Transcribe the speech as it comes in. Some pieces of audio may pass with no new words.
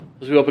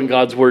As we open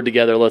God's Word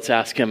together, let's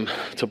ask Him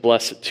to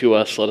bless it to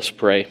us. Let us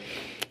pray.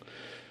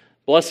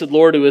 Blessed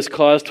Lord, who has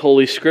caused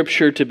Holy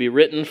Scripture to be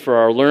written for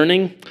our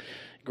learning,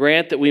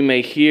 grant that we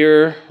may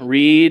hear,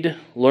 read,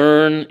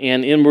 learn,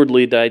 and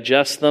inwardly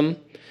digest them,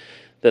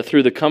 that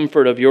through the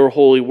comfort of your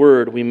holy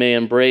word we may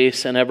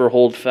embrace and ever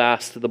hold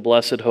fast to the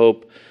blessed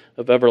hope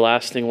of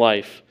everlasting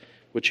life,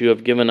 which you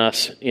have given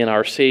us in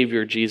our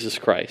Savior, Jesus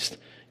Christ.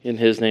 In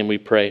His name we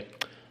pray.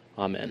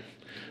 Amen.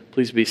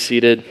 Please be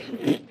seated.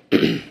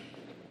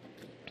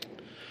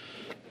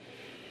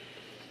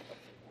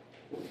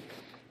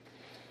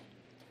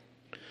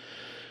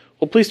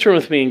 Well, please turn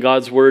with me in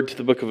God's Word to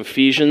the book of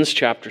Ephesians,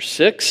 chapter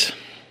 6.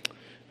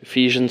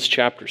 Ephesians,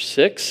 chapter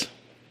 6.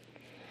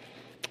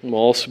 And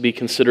we'll also be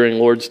considering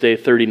Lord's Day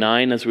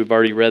 39, as we've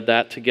already read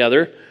that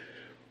together.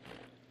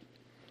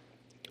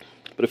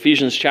 But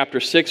Ephesians, chapter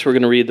 6, we're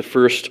going to read the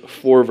first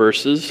 4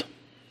 verses.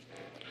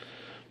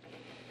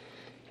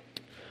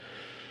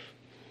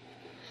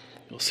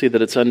 You'll see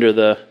that it's under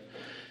the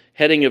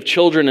heading of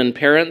children and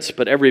parents,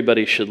 but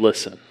everybody should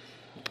listen,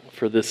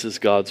 for this is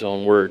God's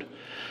own Word.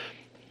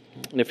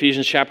 In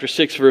Ephesians chapter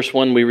 6, verse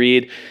 1, we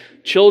read,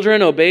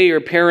 "Children, obey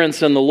your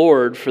parents in the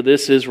Lord, for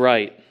this is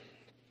right.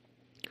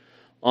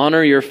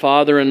 Honor your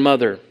father and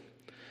mother.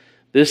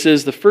 This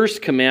is the first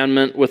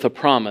commandment with a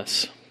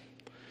promise,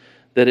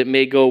 that it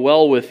may go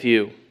well with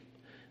you,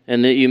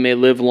 and that you may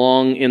live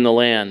long in the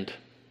land.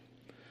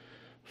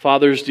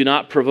 Fathers, do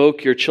not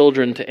provoke your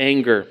children to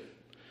anger,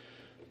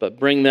 but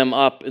bring them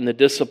up in the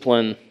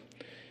discipline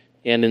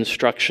and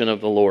instruction of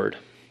the Lord."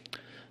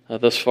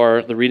 Thus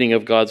far, the reading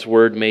of God's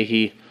Word, may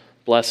He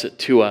bless it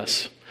to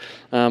us.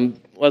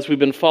 As we've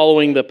been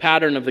following the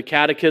pattern of the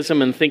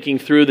Catechism and thinking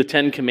through the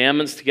 10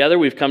 Commandments together,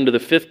 we've come to the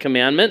 5th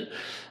commandment.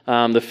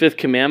 The 5th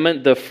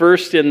commandment, the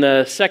first in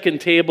the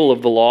second table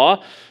of the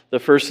law, the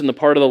first in the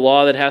part of the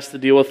law that has to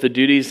deal with the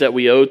duties that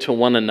we owe to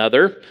one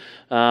another.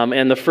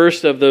 And the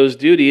first of those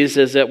duties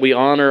is that we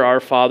honor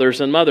our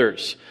fathers and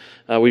mothers.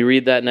 We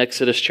read that in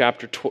Exodus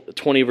chapter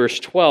 20,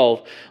 verse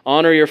 12.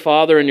 "Honor your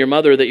father and your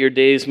mother, that your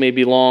days may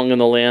be long in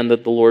the land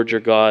that the Lord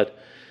your God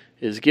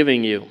is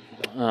giving you."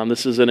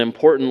 This is an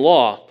important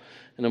law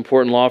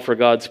for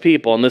God's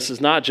people. And this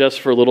is not just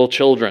for little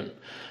children.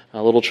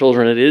 Little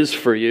children, it is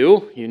for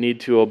you. You need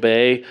to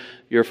obey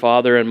your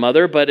father and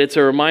mother. But it's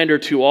a reminder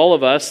to all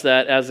of us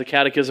that, as the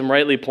Catechism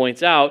rightly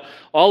points out,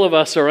 all of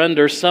us are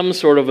under some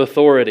sort of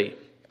authority.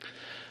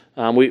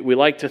 We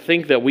like to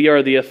think that we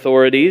are the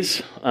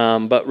authorities,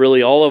 but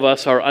really all of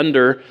us are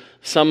under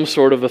some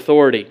sort of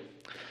authority.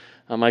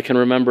 I can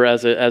remember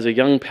as a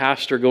young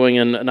pastor going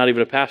in, not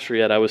even a pastor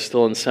yet, I was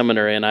still in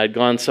seminary, and I'd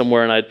gone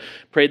somewhere and I'd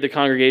prayed the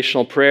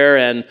congregational prayer,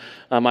 and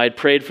I'd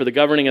prayed for the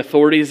governing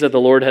authorities that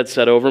the Lord had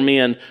set over me,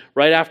 and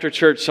right after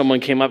church someone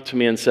came up to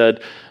me and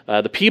said,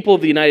 "The people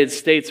of the United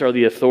States are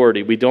the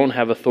authority. We don't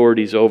have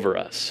authorities over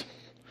us."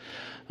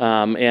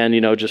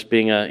 And, just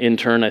being an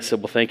intern, I said,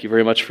 "Well, thank you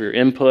very much for your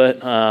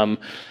input."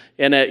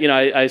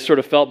 I sort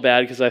of felt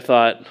bad because I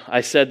thought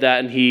I said that,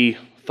 and he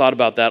thought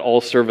about that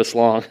all service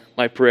long,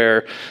 my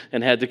prayer,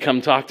 and had to come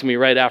talk to me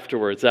right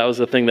afterwards. That was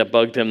the thing that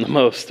bugged him the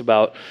most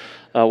about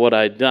what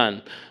I'd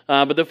done.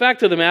 But the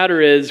fact of the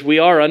matter is, we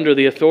are under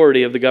the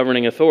authority of the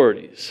governing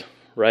authorities,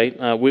 right?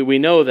 We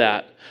know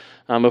that.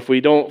 If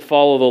we don't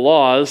follow the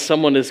laws,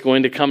 someone is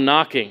going to come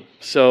knocking.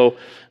 So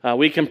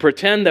we can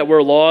pretend that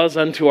we're laws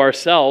unto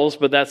ourselves,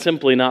 but that's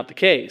simply not the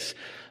case.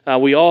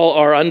 We all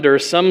are under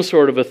some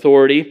sort of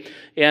authority,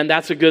 and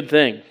that's a good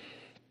thing.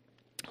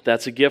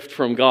 That's a gift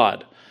from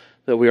God,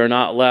 that we are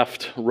not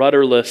left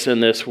rudderless in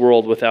this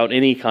world without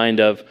any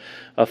kind of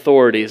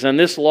authorities. And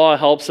this law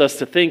helps us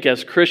to think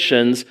as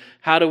Christians,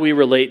 how do we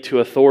relate to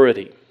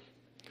authority?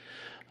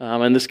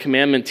 And this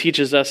commandment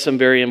teaches us some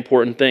very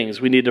important things.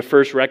 We need to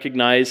first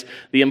recognize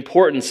the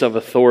importance of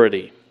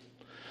authority,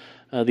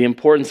 the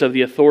importance of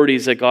the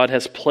authorities that God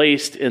has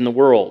placed in the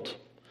world.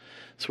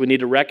 So we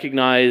need to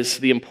recognize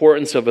the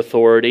importance of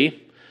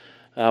authority.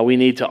 We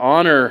need to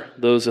honor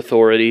those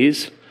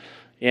authorities,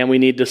 and we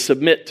need to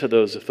submit to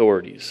those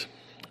authorities.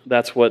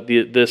 That's what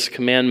this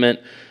commandment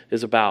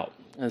is about.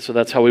 And so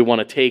that's how we want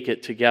to take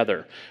it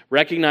together.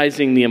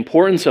 Recognizing the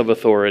importance of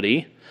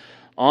authority,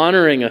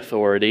 honoring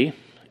authority,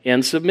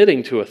 and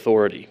submitting to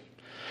authority.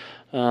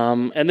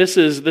 And this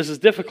is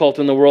difficult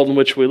in the world in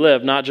which we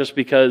live, not just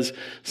because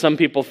some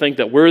people think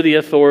that we're the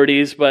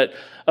authorities, but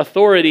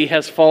authority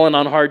has fallen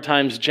on hard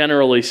times,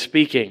 generally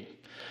speaking.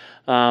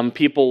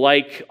 People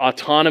like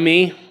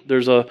autonomy.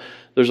 There's a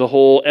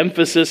whole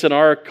emphasis in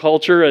our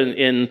culture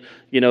in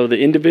the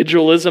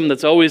individualism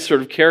that's always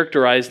sort of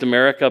characterized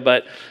America,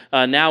 but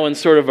now in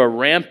sort of a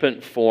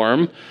rampant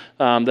form,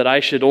 that I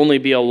should only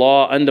be a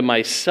law unto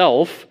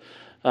myself.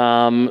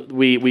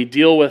 We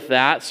deal with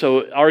that.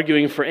 So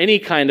arguing for any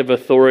kind of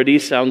authority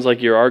sounds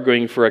like you're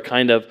arguing for a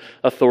kind of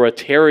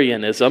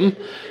authoritarianism.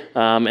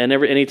 And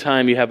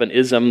anytime you have an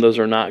ism, those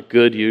are not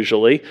good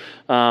usually.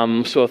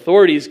 So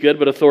authority is good,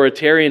 but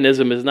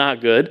authoritarianism is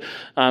not good.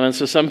 And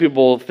so some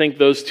people think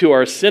those two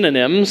are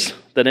synonyms,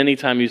 that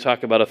anytime you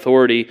talk about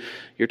authority,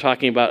 you're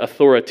talking about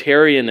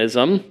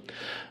authoritarianism.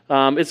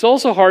 It's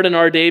also hard in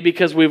our day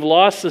because we've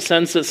lost the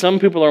sense that some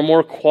people are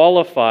more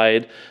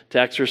qualified to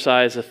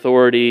exercise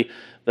authority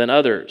than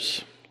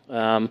others.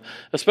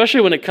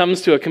 Especially when it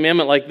comes to a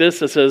commandment like this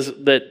that says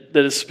that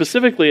is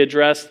specifically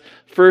addressed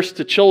first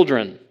to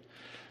children.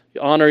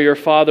 Honor your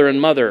father and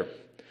mother.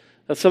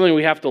 That's something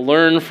we have to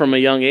learn from a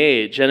young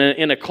age. And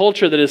in a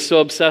culture that is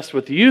so obsessed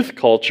with youth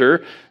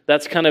culture,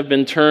 that's kind of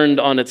been turned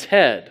on its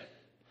head.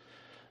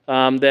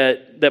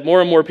 That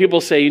more and more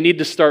people say you need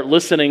to start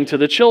listening to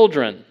the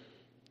children.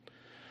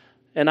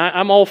 And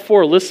I'm all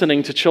for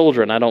listening to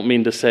children. I don't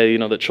mean to say,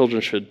 that children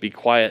should be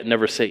quiet and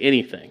never say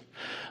anything.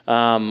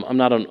 I'm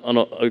not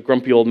a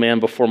grumpy old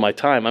man before my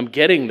time. I'm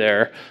getting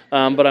there,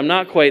 but I'm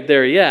not quite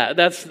there yet.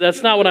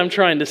 That's not what I'm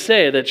trying to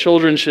say, that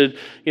children should,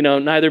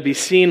 neither be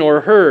seen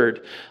or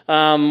heard.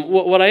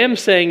 What I am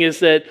saying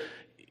is that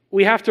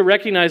we have to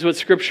recognize what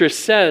Scripture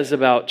says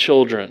about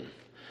children.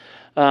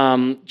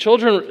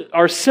 Children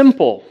are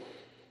simple.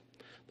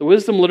 The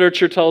wisdom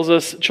literature tells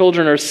us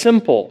children are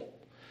simple.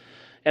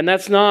 And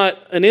that's not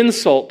an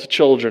insult to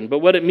children. But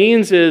what it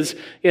means is,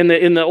 in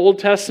the Old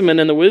Testament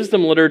and the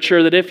wisdom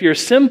literature, that if you're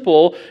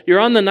simple, you're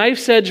on the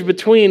knife's edge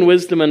between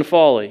wisdom and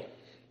folly.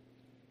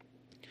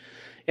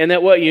 And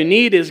that what you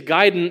need is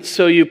guidance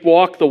so you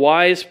walk the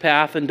wise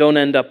path and don't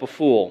end up a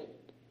fool.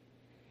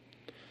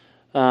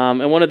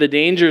 And one of the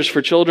dangers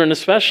for children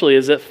especially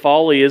is that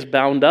folly is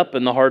bound up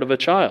in the heart of a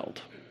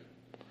child.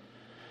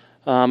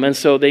 And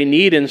so they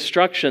need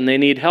instruction, they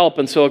need help.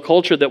 And so a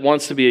culture that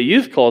wants to be a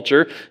youth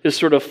culture is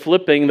sort of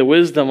flipping the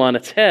wisdom on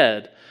its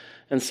head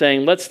and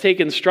saying, let's take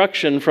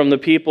instruction from the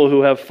people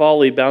who have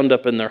folly bound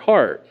up in their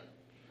heart.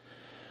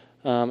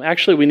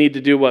 Actually, we need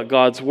to do what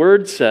God's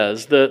Word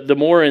says. The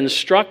more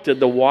instructed,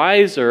 the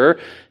wiser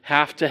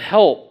have to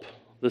help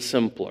the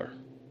simpler.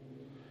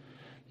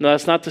 Now,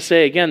 that's not to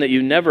say, again, that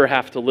you never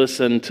have to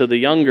listen to the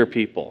younger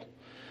people.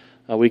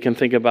 We can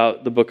think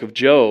about the book of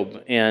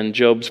Job and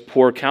Job's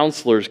poor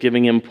counselors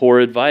giving him poor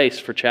advice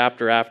for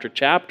chapter after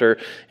chapter,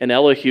 and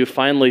Elihu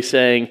finally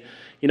saying,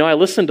 I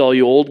listened to all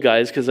you old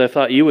guys because I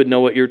thought you would know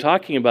what you're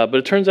talking about, but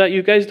it turns out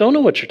you guys don't know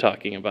what you're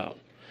talking about.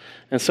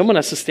 And someone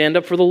has to stand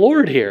up for the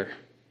Lord here.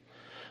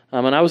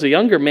 And I was a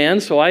younger man,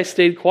 so I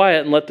stayed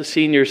quiet and let the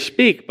seniors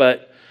speak,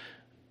 but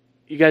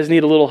you guys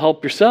need a little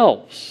help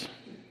yourselves.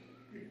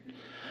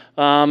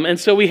 And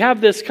so we have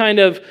this kind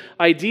of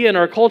idea in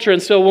our culture.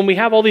 And so when we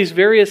have all these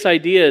various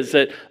ideas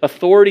that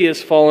authority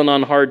has fallen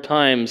on hard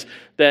times,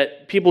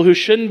 that people who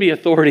shouldn't be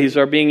authorities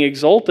are being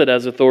exalted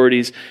as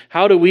authorities,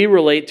 how do we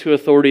relate to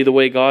authority the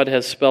way God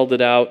has spelled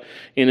it out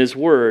in His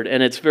Word?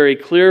 And it's very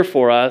clear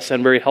for us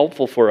and very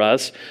helpful for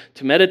us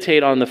to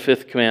meditate on the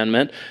fifth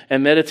commandment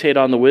and meditate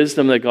on the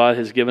wisdom that God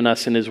has given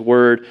us in His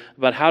Word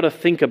about how to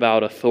think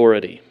about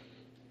authority.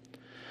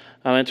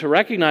 And to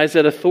recognize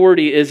that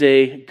authority is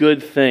a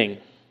good thing.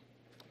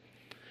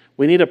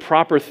 We need a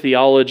proper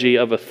theology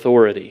of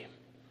authority.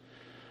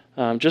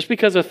 Just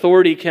because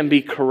authority can be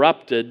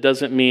corrupted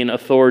doesn't mean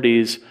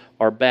authorities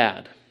are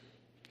bad.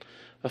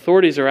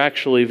 Authorities are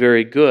actually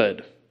very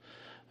good.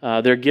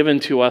 They're given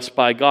to us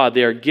by God.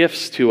 They are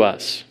gifts to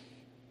us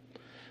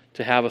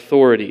to have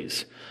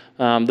authorities.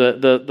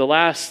 The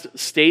last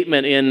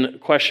statement in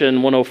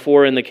question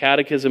 104 in the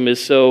Catechism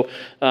is so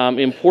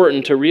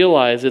important to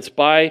realize. It's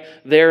by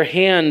their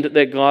hand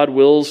that God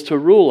wills to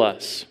rule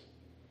us.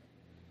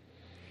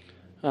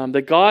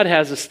 That God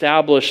has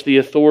established the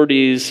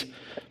authorities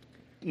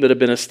that have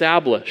been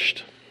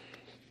established.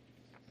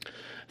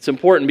 It's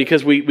important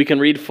because we can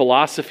read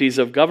philosophies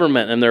of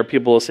government, and there are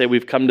people who say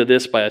we've come to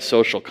this by a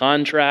social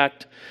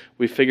contract,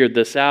 we figured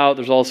this out,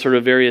 there's all sort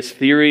of various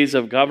theories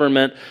of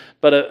government,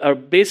 but a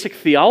basic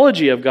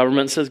theology of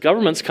government says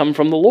governments come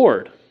from the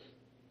Lord.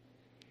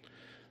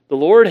 The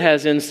Lord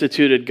has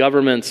instituted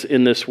governments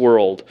in this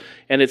world,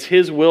 and it's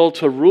His will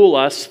to rule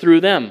us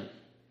through them.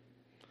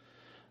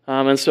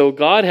 And so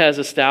God has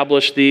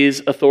established these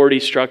authority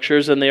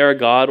structures, and they are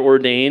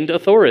God-ordained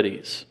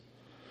authorities.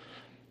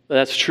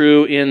 That's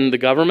true in the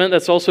government.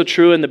 That's also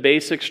true in the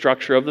basic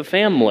structure of the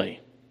family.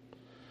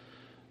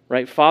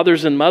 Right?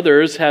 Fathers and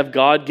mothers have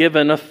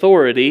God-given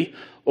authority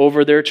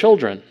over their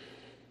children.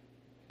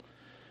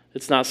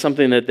 It's not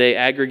something that they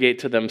aggregate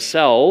to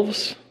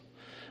themselves.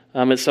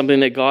 It's something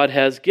that God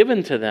has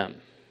given to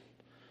them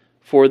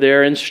for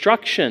their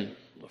instruction,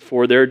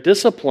 for their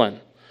discipline.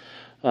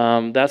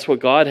 That's what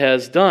God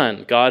has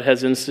done. God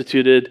has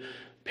instituted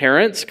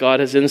parents.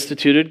 God has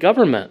instituted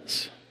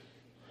governments.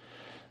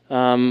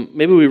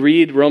 Maybe we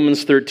read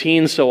Romans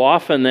 13 so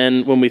often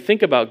then when we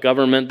think about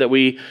government that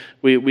we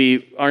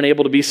aren't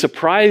able to be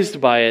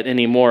surprised by it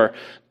anymore.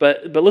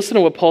 But listen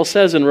to what Paul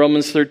says in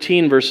Romans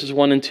 13, verses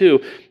 1 and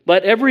 2.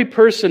 Let every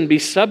person be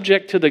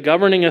subject to the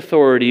governing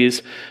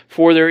authorities,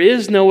 for there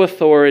is no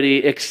authority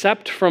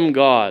except from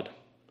God.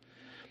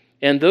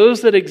 And those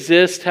that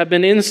exist have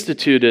been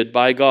instituted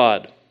by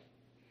God.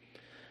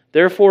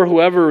 Therefore,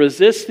 whoever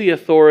resists the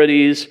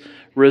authorities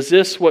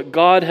resists what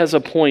God has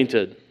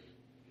appointed,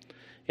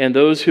 and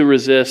those who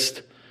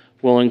resist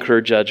will incur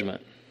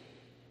judgment.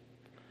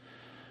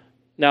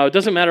 Now, it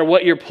doesn't matter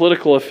what your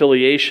political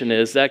affiliation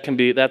is. Those can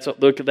be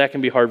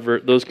hard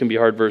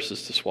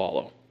verses to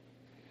swallow.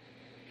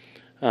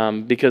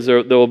 Because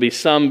there will be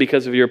some,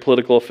 because of your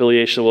political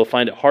affiliation, will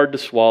find it hard to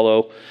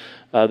swallow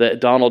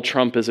that Donald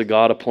Trump is a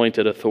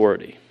God-appointed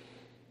authority.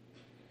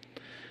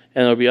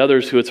 And there will be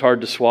others who it's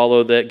hard to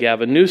swallow that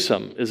Gavin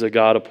Newsom is a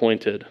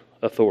God-appointed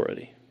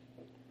authority.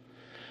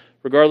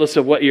 Regardless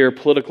of what your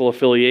political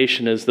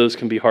affiliation is, those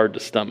can be hard to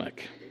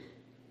stomach.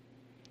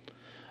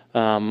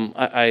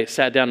 I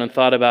sat down and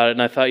thought about it,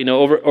 and I thought,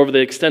 over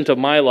the extent of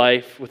my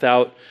life,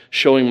 without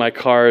showing my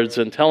cards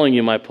and telling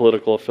you my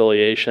political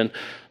affiliation,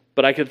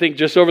 but I could think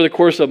just over the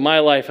course of my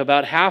life,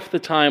 about half the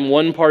time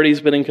one party's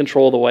been in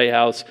control of the White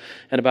House,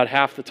 and about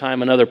half the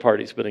time another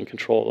party's been in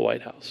control of the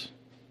White House.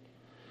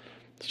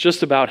 It's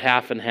just about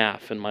half and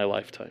half in my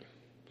lifetime.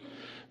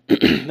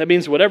 That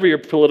means whatever your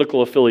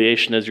political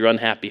affiliation is, you're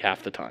unhappy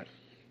half the time.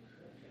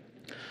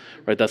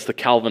 Right? That's the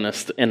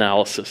Calvinist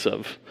analysis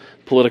of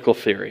political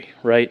theory,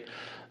 right?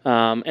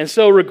 And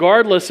so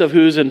regardless of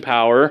who's in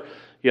power,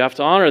 you have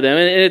to honor them.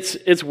 And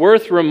it's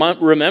worth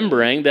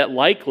remembering that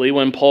likely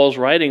when Paul's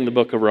writing the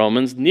book of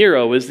Romans,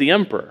 Nero is the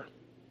emperor.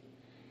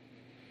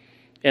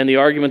 And the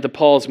argument that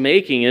Paul's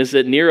making is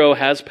that Nero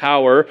has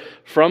power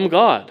from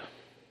God.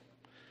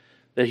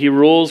 That he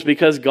rules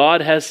because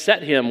God has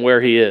set him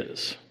where he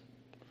is.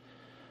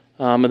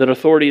 And that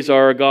authorities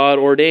are God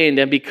ordained.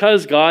 And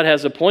because God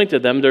has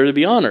appointed them, they're to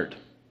be honored.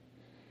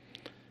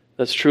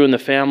 That's true in the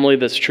family,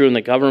 that's true in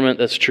the government,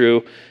 that's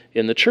true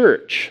in the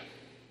church.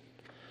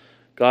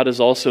 God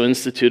has also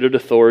instituted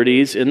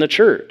authorities in the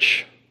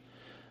church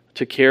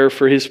to care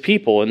for his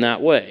people in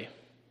that way.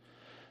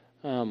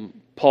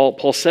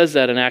 Paul says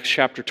that in Acts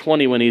chapter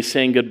 20 when he's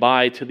saying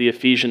goodbye to the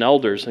Ephesian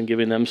elders and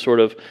giving them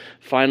sort of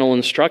final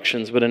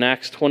instructions. But in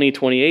Acts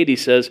 20:28 he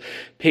says,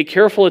 "Pay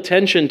careful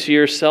attention to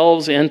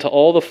yourselves and to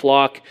all the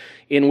flock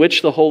in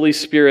which the Holy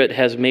Spirit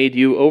has made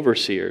you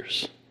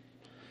overseers,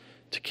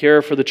 to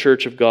care for the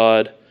church of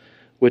God,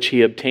 which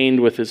he obtained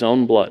with his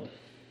own blood."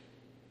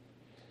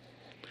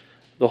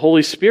 The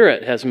Holy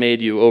Spirit has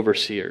made you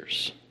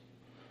overseers,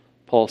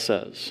 Paul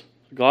says.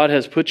 God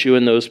has put you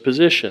in those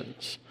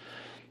positions.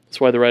 That's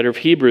why the writer of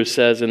Hebrews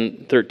says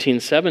in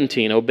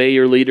 13:17, "Obey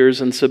your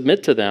leaders and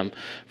submit to them,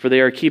 for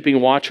they are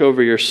keeping watch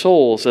over your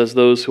souls as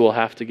those who will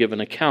have to give an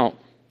account.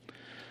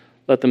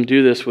 Let them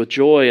do this with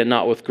joy and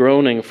not with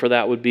groaning, for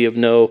that would be of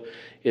no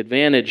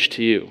advantage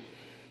to you."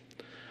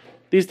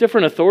 These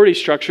different authority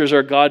structures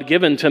are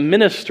God-given to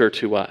minister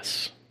to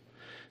us,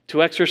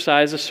 to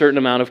exercise a certain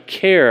amount of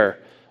care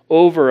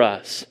over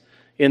us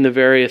in the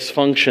various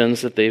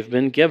functions that they've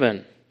been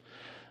given.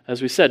 As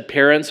we said,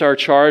 parents are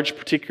charged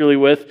particularly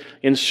with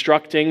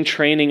instructing,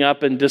 training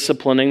up, and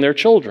disciplining their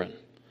children.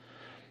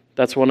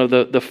 That's one of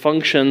the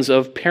functions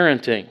of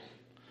parenting.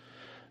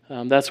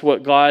 That's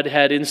what God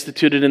had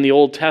instituted in the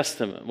Old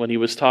Testament when he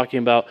was talking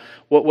about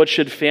what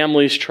should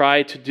families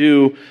try to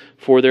do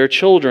for their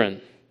children.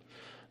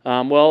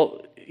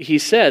 He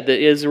said that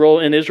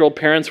in Israel,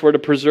 parents were to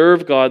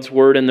preserve God's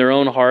word in their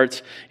own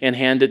hearts and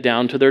hand it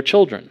down to their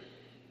children.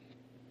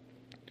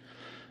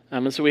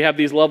 And so we have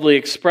these lovely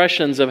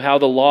expressions of how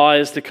the law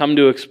is to come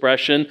to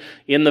expression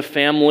in the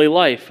family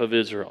life of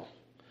Israel.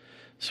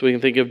 So we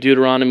can think of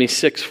Deuteronomy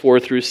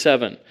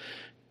 6:4-7.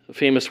 The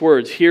famous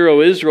words, "Hear,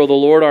 O Israel, the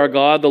Lord our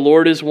God, the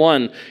Lord is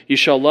one. You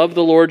shall love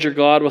the Lord your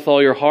God with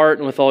all your heart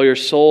and with all your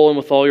soul and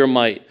with all your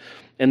might.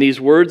 And these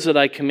words that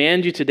I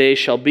command you today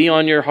shall be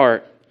on your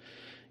heart.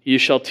 You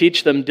shall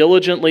teach them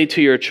diligently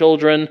to your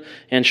children,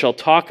 and shall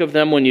talk of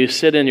them when you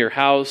sit in your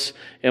house,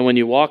 and when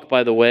you walk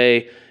by the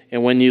way,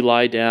 and when you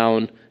lie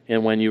down,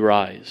 and when you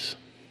rise."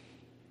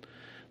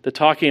 The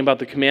talking about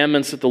the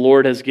commandments that the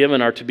Lord has given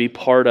are to be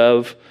part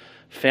of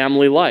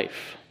family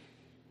life,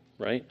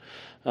 right?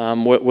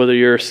 Whether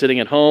you're sitting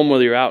at home,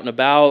 whether you're out and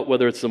about,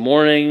 whether it's the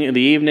morning and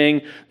the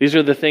evening, these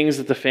are the things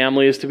that the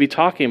family is to be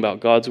talking about,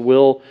 God's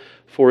will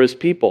for his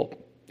people.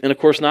 And of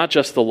course, not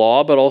just the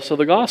law, but also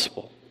the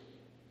gospel.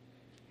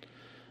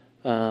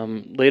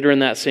 Later in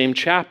that same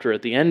chapter,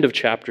 at the end of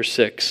chapter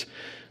 6,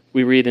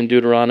 we read in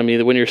Deuteronomy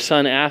that when your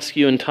son asks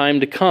you in time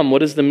to come,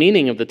 what is the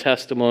meaning of the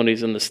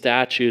testimonies and the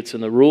statutes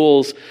and the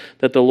rules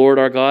that the Lord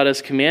our God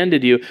has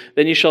commanded you,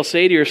 then you shall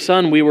say to your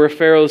son, we were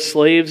Pharaoh's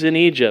slaves in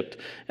Egypt,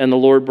 and the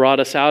Lord brought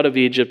us out of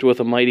Egypt with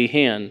a mighty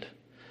hand.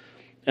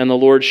 And the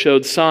Lord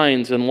showed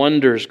signs and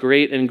wonders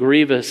great and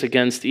grievous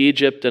against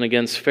Egypt and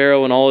against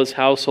Pharaoh and all his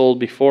household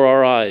before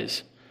our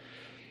eyes.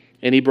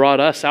 And he brought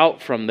us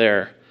out from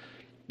there,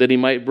 that he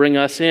might bring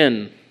us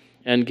in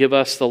and give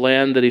us the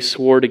land that he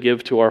swore to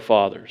give to our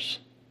fathers.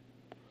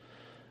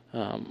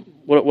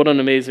 What an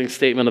amazing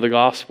statement of the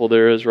gospel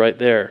there is right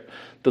there.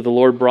 That the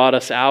Lord brought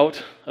us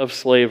out of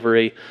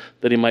slavery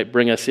that he might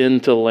bring us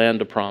into the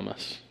land of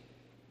promise.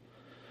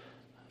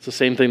 It's the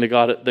same thing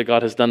that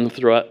God has done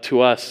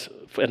to us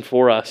and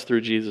for us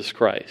through Jesus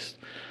Christ.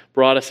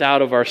 Brought us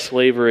out of our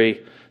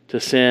slavery to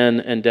sin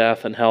and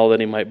death and hell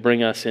that he might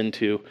bring us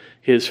into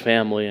his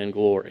family and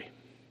glory.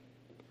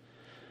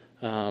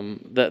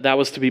 That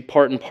was to be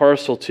part and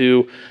parcel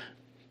to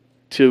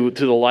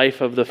the life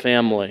of the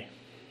family.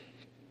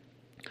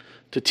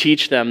 to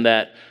teach them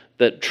that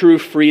true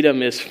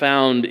freedom is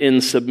found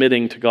in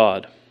submitting to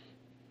God.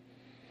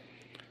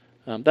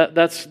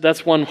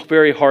 That's one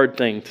very hard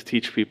thing to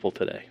teach people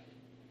today.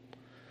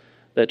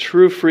 That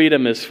true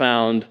freedom is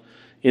found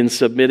in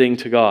submitting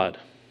to God.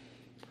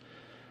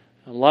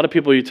 A lot of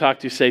people you talk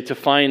to say, to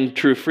find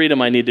true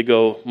freedom, I need to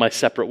go my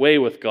separate way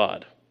with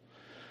God.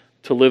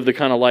 To live the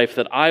kind of life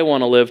that I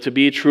want to live, to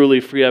be truly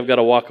free, I've got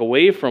to walk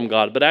away from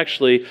God. But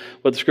actually,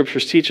 what the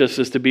Scriptures teach us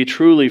is to be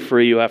truly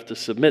free, you have to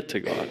submit to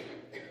God.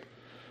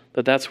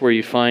 That's where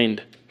you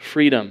find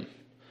freedom.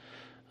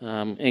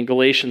 And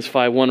Galatians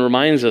 5:1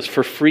 reminds us,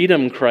 for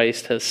freedom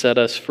Christ has set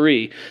us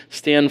free.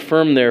 Stand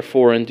firm,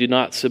 therefore, and do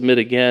not submit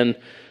again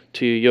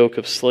to a yoke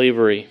of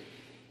slavery.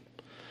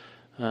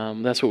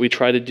 That's what we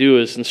try to do,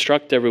 is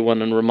instruct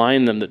everyone and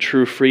remind them that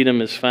true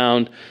freedom is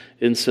found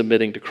in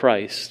submitting to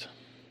Christ.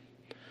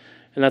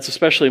 And that's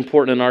especially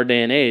important in our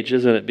day and age,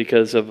 isn't it?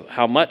 Because of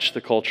how much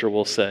the culture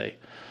will say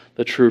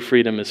that true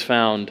freedom is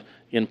found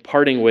in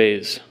parting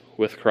ways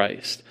with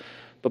Christ.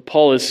 But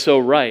Paul is so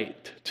right.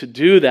 To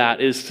do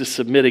that is to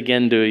submit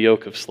again to a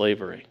yoke of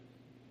slavery.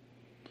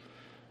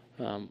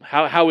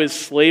 How is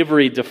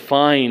slavery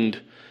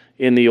defined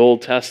in the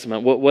Old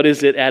Testament? What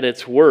is it at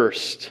its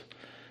worst?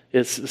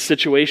 It's the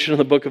situation in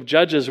the book of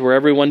Judges where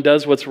everyone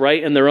does what's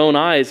right in their own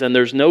eyes and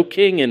there's no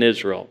king in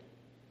Israel.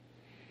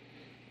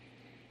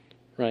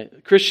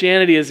 Right?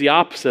 Christianity is the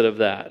opposite of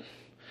that.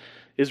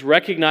 Is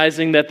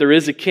recognizing that there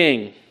is a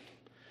king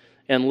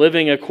and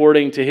living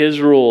according to his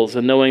rules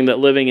and knowing that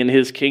living in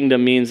his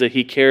kingdom means that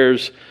he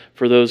cares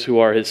for those who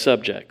are his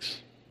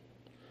subjects.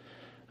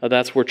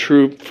 That's where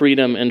true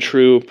freedom and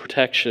true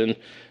protection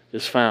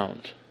is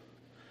found.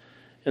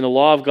 And the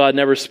law of God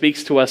never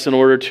speaks to us in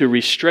order to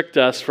restrict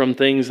us from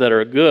things that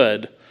are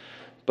good,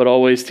 but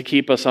always to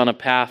keep us on a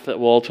path that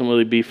will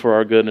ultimately be for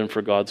our good and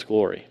for God's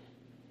glory.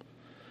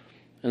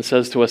 And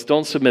says to us,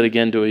 don't submit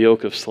again to a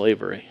yoke of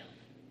slavery.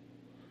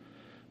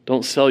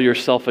 Don't sell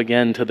yourself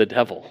again to the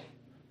devil,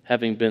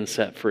 having been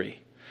set free.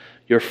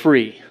 You're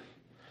free.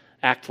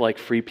 Act like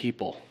free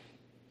people.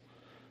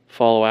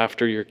 Follow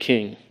after your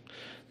king.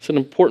 It's an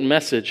important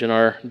message in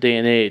our day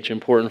and age,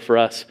 important for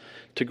us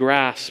to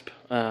grasp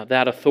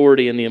that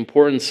authority and the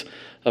importance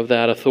of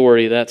that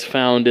authority that's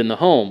found in the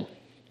home.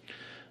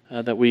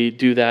 That we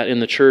do that in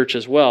the church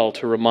as well,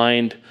 to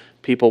remind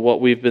people what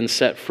we've been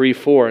set free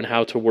for and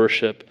how to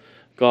worship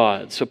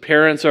God. So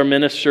parents are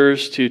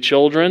ministers to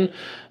children.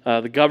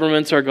 The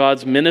governments are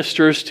God's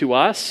ministers to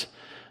us.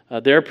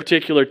 Their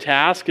particular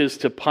task is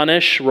to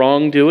punish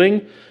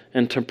wrongdoing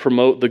and to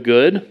promote the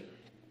good,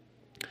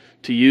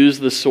 to use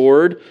the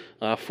sword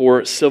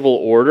for civil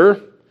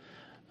order.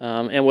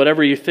 And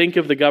whatever you think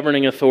of the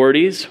governing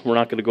authorities, we're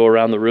not going to go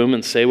around the room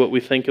and say what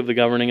we think of the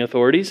governing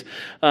authorities,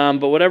 but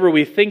whatever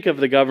we think of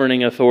the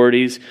governing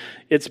authorities,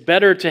 it's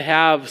better to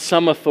have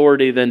some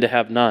authority than to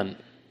have none.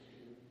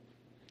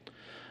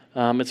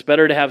 It's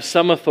better to have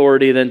some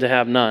authority than to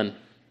have none.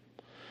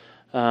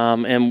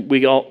 And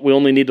we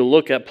only need to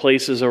look at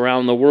places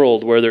around the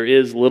world where there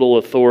is little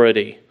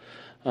authority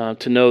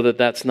to know that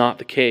that's not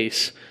the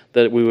case,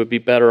 that we would be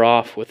better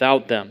off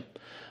without them.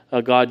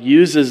 God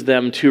uses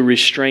them to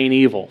restrain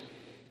evil.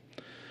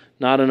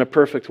 Not in a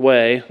perfect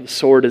way. The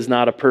sword is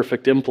not a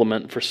perfect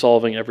implement for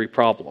solving every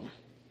problem.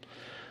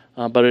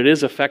 But it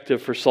is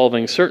effective for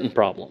solving certain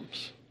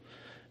problems.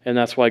 And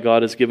that's why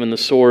God has given the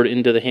sword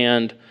into the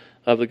hand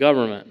of the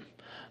government.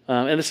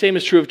 And the same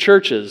is true of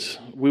churches.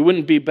 We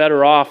wouldn't be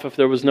better off if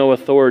there was no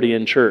authority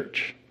in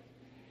church.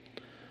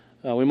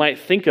 We might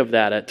think of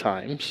that at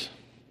times.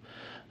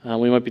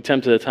 We might be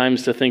tempted at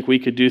times to think we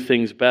could do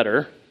things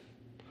better.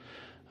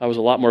 I was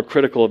a lot more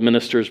critical of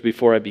ministers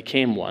before I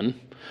became one.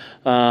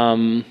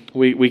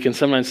 We can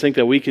sometimes think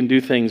that we can do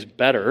things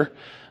better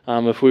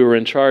if we were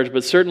in charge,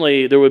 but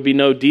certainly there would be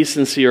no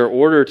decency or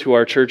order to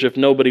our church if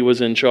nobody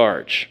was in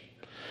charge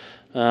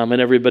and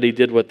everybody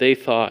did what they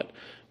thought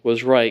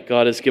was right.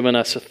 God has given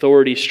us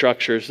authority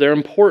structures. They're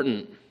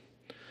important.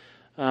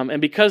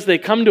 And because they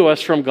come to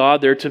us from God,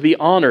 they're to be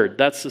honored.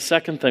 That's the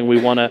second thing we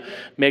want to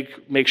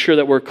make sure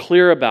that we're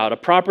clear about. A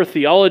proper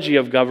theology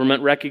of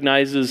government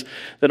recognizes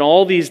that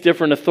all these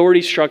different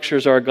authority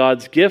structures are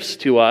God's gifts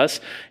to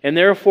us, and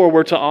therefore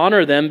we're to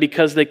honor them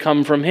because they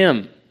come from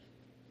Him.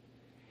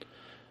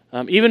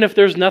 Even if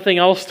there's nothing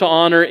else to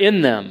honor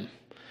in them,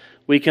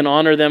 we can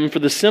honor them for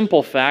the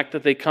simple fact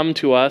that they come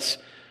to us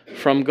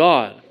from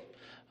God.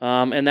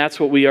 And that's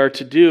what we are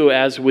to do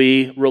as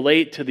we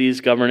relate to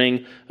these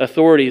governing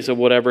authorities of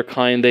whatever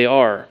kind they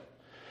are.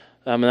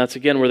 And that's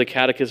again where the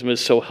Catechism is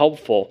so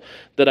helpful,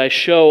 that I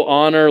show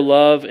honor,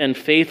 love, and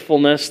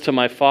faithfulness to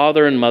my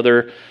father and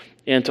mother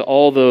and to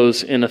all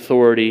those in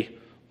authority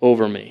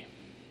over me.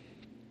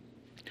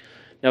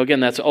 Now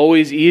again, that's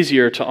always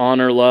easier to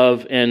honor,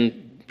 love,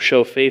 and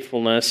show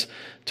faithfulness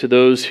to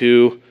those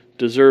who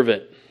deserve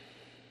it.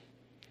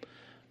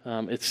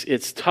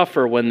 It's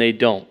tougher when they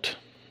don't.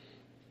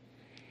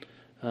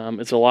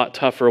 It's a lot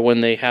tougher when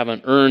they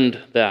haven't earned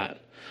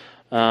that.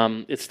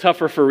 It's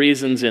tougher for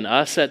reasons in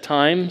us at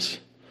times.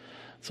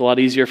 It's a lot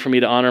easier for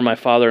me to honor my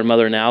father and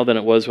mother now than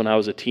it was when I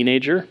was a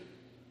teenager.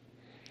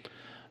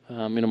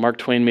 Mark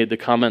Twain made the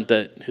comment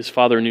that his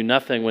father knew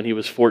nothing when he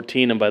was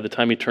 14, and by the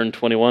time he turned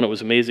 21, it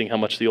was amazing how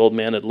much the old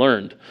man had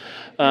learned.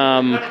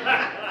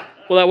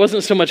 Well, that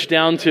wasn't so much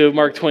down to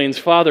Mark Twain's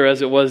father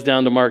as it was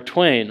down to Mark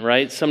Twain,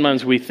 right?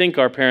 Sometimes we think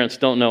our parents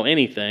don't know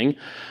anything,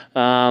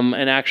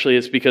 and actually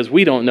it's because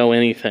we don't know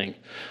anything.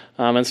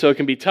 And so it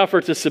can be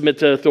tougher to submit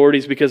to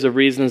authorities because of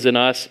reasons in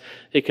us.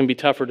 It can be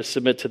tougher to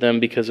submit to them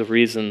because of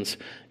reasons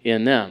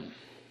in them.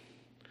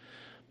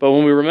 But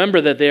when we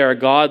remember that they are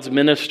God's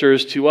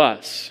ministers to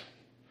us,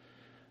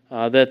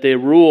 that they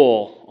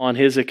rule on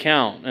His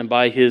account and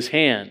by His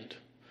hand,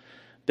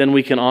 then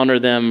we can honor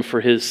them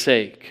for His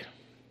sake.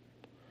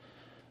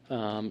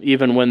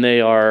 Even when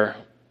they are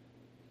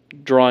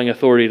drawing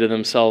authority to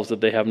themselves that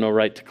they have no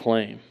right to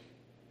claim.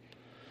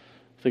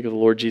 Think of the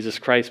Lord Jesus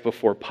Christ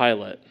before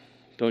Pilate.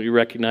 Don't you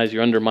recognize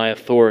you're under my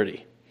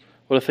authority?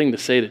 What a thing to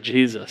say to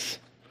Jesus,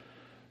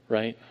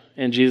 right?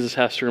 And Jesus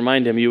has to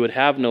remind him, you would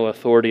have no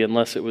authority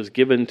unless it was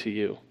given to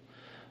you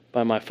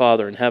by my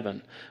Father in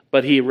heaven.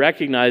 But he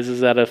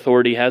recognizes that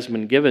authority has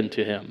been given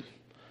to him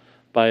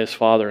by his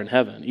Father in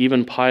heaven,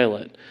 even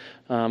Pilate.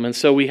 And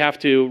so we have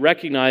to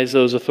recognize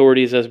those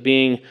authorities as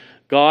being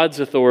God's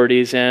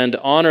authorities and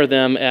honor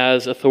them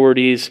as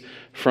authorities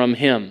from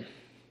Him.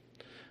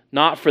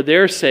 Not for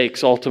their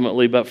sakes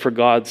ultimately, but for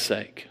God's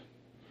sake.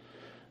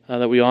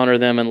 That we honor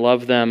them and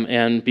love them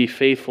and be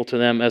faithful to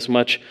them as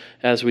much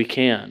as we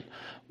can.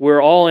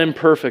 We're all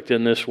imperfect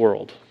in this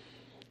world.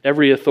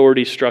 Every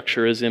authority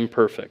structure is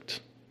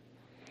imperfect.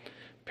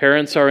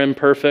 Parents are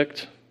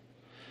imperfect.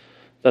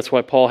 That's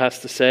why Paul has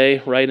to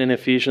say, right, in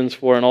Ephesians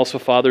 4, and also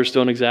fathers,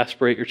 don't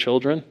exasperate your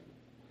children.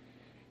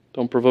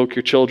 Don't provoke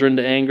your children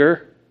to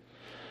anger.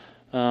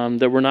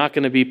 That we're not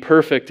going to be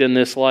perfect in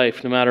this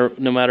life, no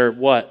matter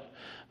what.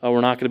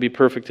 We're not going to be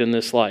perfect in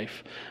this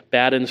life.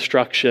 Bad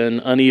instruction,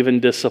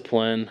 uneven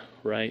discipline,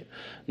 right?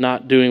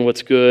 Not doing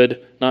what's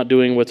good, not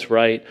doing what's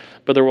right.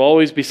 But there will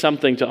always be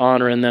something to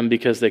honor in them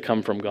because they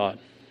come from God.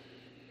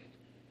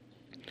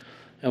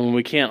 And when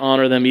we can't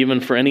honor them even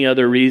for any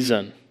other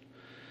reason,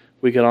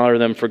 we can honor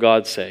them for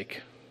God's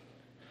sake.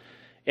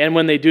 And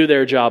when they do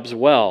their jobs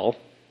well,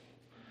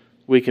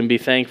 we can be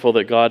thankful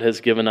that God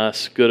has given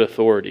us good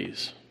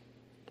authorities.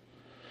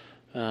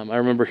 I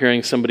remember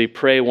hearing somebody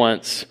pray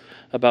once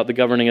about the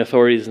governing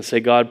authorities and say,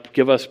 God,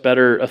 give us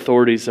better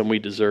authorities than we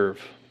deserve.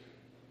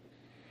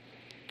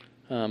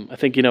 I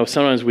think,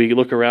 sometimes we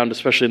look around,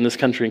 especially in this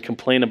country, and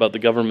complain about the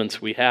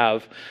governments we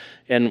have,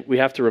 and we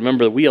have to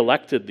remember that we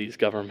elected these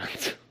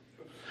governments.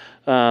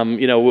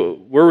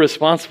 We're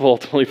responsible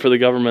ultimately for the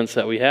governments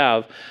that we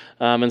have,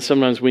 and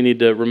sometimes we need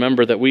to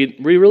remember that we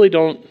really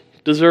don't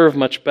deserve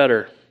much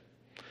better.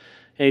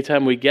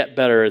 Anytime we get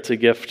better, it's a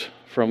gift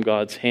from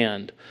God's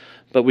hand.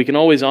 But we can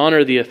always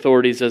honor the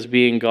authorities as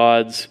being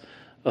God's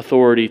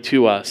authority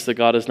to us, that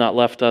God has not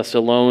left us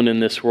alone in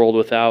this world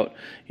without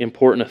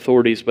important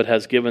authorities, but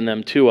has given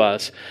them to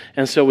us.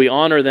 And so we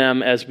honor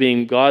them as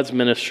being God's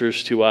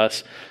ministers to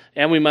us,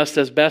 and we must,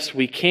 as best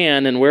we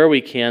can and where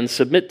we can,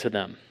 submit to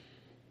them.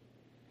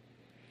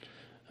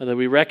 That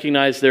we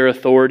recognize their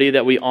authority,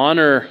 that we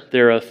honor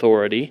their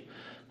authority,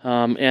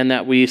 and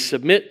that we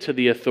submit to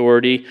the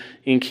authority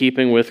in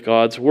keeping with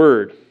God's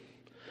word.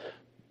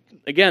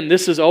 Again,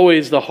 this is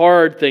always the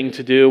hard thing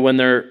to do when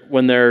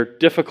they're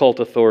difficult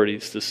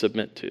authorities to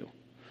submit to.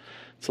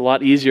 It's a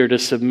lot easier to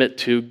submit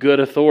to good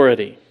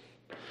authority.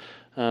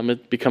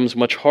 It becomes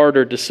much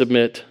harder to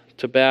submit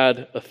to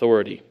bad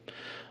authority.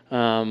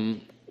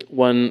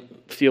 One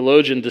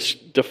theologian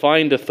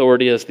defined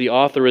authority as the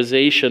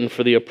authorization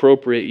for the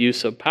appropriate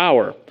use of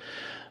power.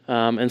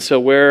 And so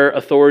where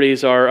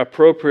authorities are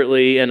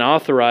appropriately and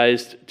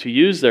authorized to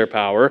use their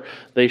power,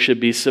 they should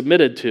be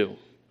submitted to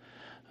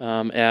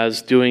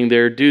as doing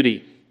their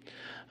duty.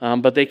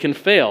 But they can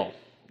fail.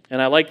 And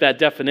I like that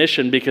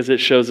definition because it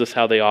shows us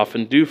how they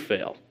often do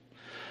fail.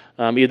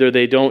 Either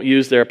they don't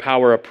use their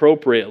power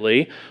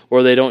appropriately,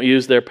 or they don't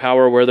use their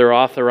power where they're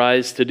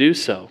authorized to do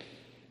so.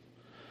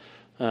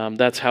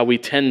 That's how we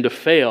tend to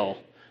fail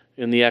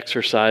in the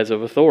exercise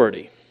of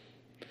authority.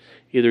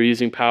 Either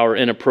using power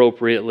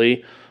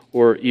inappropriately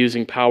or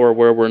using power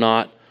where we're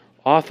not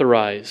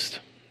authorized.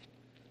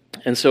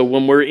 And so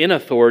when we're in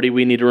authority,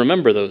 we need to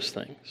remember those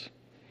things.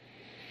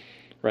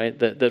 Right?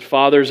 That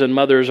fathers and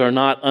mothers are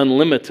not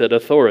unlimited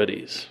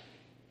authorities.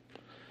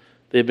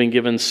 They've been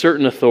given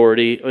certain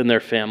authority in their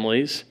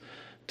families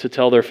to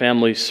tell their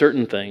families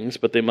certain things,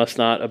 but they must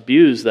not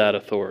abuse that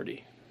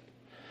authority.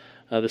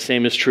 The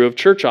same is true of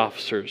church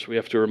officers. We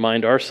have to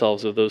remind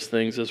ourselves of those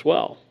things as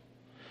well.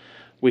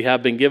 We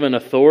have been given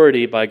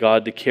authority by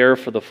God to care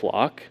for the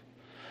flock,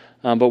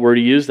 but we're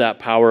to use that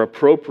power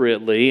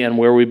appropriately and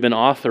where we've been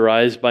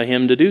authorized by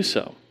Him to do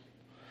so.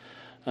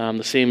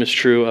 The same is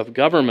true of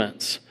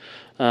governments.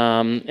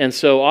 And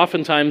so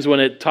oftentimes when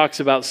it talks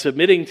about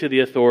submitting to the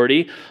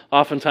authority,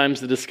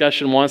 oftentimes the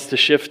discussion wants to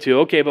shift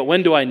to, okay, but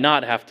when do I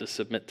not have to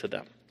submit to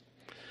them?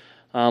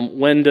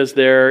 When does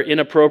their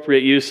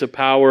inappropriate use of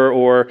power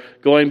or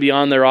going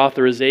beyond their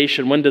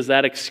authorization, when does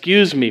that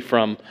excuse me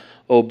from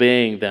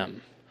obeying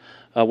them?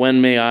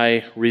 When may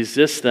I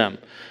resist them?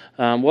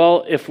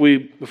 Well, if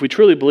we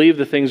truly believe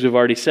the things we've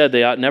already said,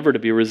 they ought never to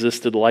be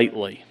resisted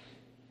lightly.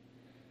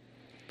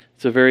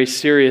 It's a very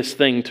serious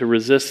thing to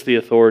resist the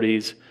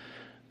authorities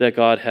that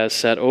God has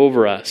set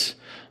over us.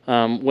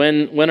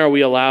 When are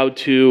we allowed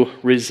to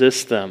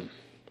resist them?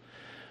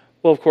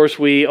 Well, of course,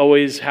 we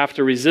always have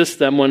to resist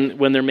them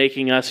when they're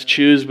making us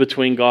choose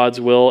between God's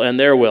will and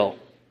their will.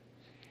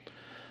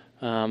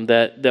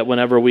 That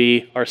whenever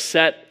we are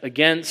set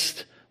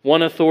against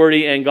one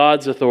authority and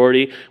God's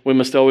authority, we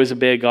must always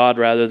obey God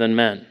rather than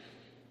men.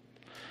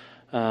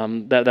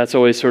 That's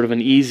always sort of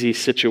an easy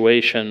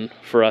situation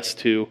for us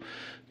to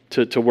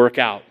work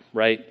out,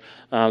 right?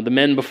 The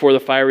men before the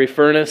fiery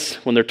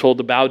furnace, when they're told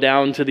to bow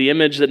down to the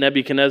image that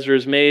Nebuchadnezzar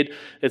has made,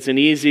 it's an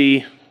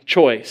easy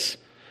choice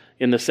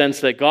in the sense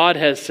that God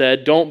has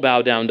said, don't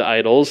bow down to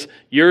idols.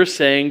 You're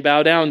saying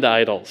bow down to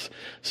idols.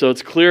 So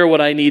it's clear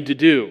what I need to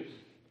do.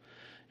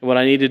 And what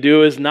I need to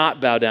do is not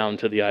bow down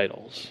to the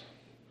idols.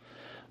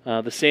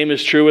 The same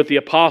is true with the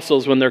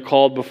apostles when they're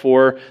called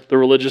before the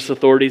religious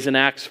authorities in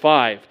Acts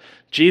 5.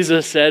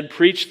 Jesus said,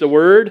 preach the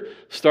word,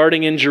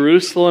 starting in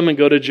Jerusalem and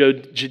go to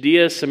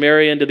Judea,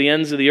 Samaria, and to the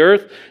ends of the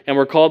earth. And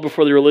we're called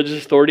before the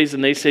religious authorities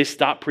and they say,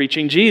 stop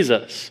preaching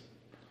Jesus.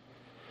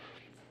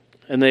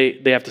 And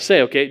they have to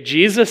say, okay,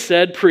 Jesus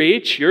said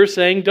preach, you're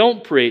saying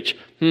don't preach.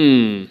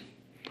 We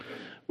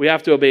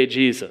have to obey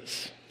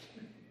Jesus.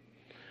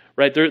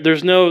 Right?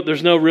 There's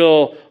no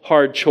real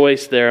hard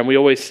choice there. And we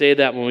always say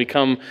that when we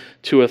come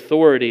to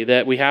authority,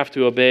 that we have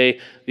to obey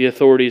the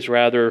authorities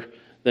rather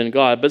than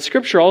God. But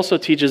Scripture also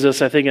teaches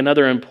us, I think,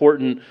 another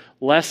important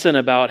lesson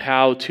about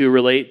how to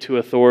relate to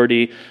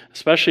authority,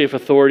 especially if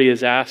authority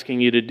is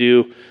asking you to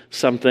do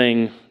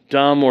something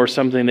dumb or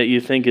something that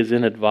you think is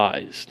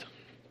inadvised.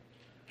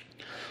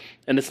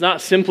 And it's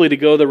not simply to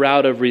go the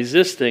route of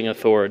resisting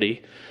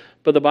authority,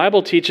 but the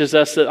Bible teaches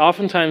us that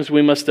oftentimes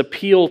we must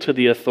appeal to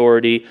the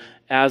authority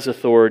as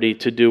authority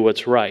to do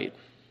what's right.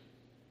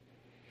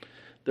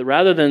 That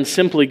rather than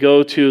simply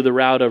go to the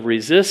route of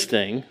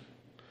resisting,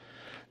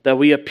 that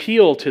we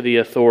appeal to the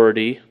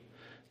authority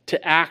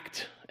to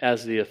act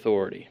as the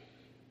authority.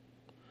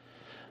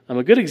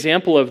 A good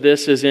example of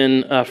this is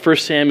in 1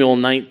 Samuel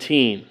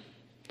 19.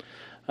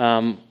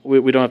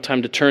 We don't have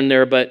time to turn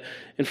there, but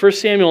in 1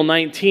 Samuel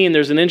 19,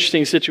 there's an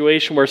interesting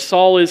situation where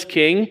Saul is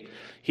king.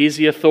 He's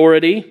the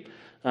authority.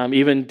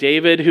 Even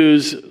David,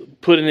 who's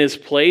put in his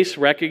place,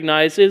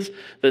 recognizes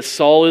that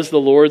Saul is the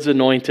Lord's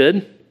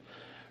anointed,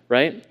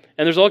 right?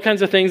 And there's all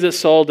kinds of things that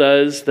Saul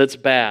does that's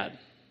bad.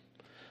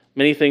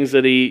 Many things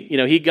that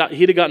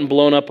he'd have gotten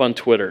blown up on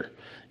Twitter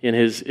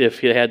if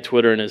he had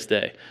Twitter in his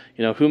day.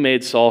 Who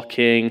made Saul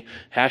king?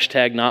 #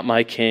 not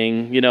my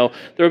king. There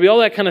would be all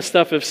that kind of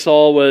stuff if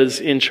Saul was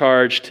in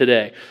charge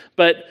today.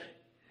 But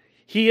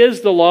he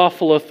is the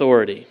lawful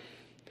authority.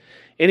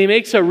 And he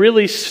makes a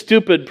really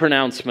stupid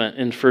pronouncement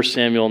in 1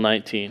 Samuel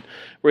 19,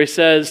 where he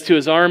says to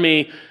his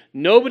army,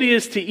 nobody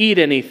is to eat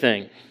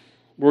anything.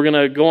 We're going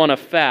to go on a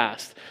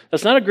fast.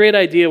 That's not a great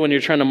idea when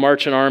you're trying to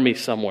march an army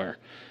somewhere,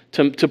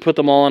 to put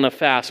them all on a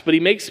fast. But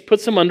he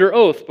puts them under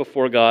oath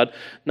before God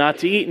not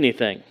to eat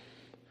anything.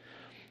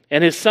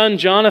 And his son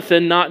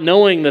Jonathan, not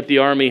knowing that the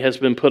army has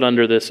been put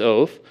under this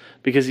oath,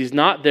 because he's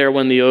not there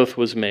when the oath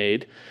was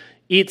made,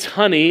 eats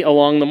honey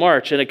along the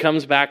march, and it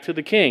comes back to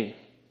the king.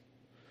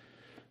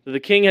 The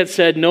king had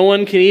said, no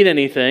one can eat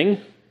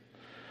anything,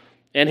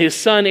 and his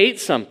son ate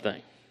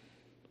something.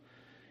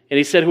 And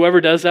he said,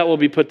 whoever does that will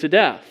be put to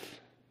death.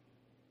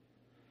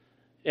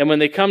 And when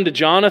they come to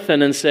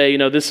Jonathan and say,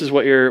 this is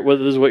what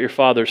your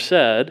father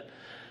said,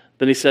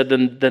 then he said,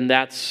 then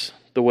that's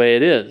the way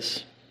it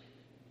is.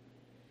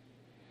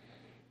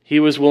 He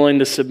was willing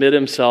to submit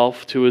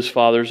himself to his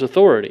father's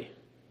authority.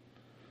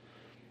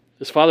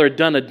 His father had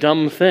done a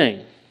dumb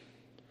thing.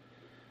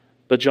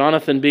 But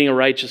Jonathan, being a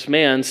righteous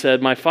man,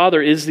 said, my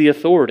father is the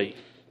authority.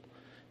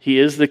 He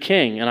is the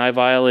king, and I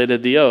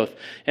violated the oath.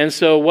 And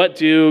so what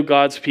do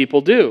God's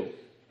people do?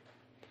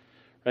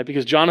 Right?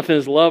 Because Jonathan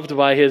is loved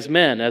by his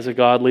men as a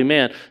godly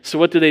man. So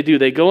what do?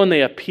 They go and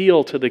they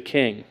appeal to the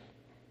king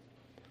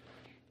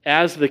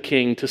as the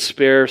king to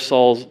spare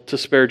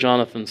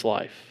Jonathan's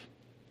life.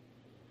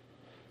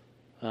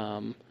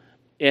 And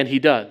he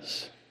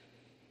does.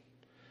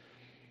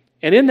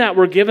 And in that,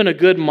 we're given a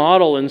good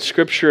model in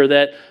Scripture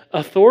that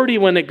authority,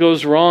 when it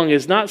goes wrong,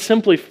 is not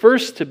simply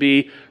first to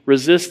be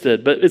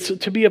resisted, but it's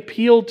to be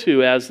appealed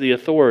to as the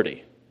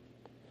authority.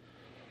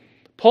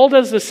 Paul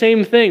does the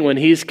same thing when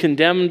he's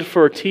condemned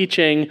for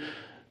teaching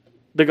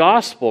the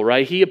gospel,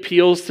 right? He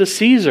appeals to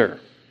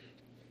Caesar,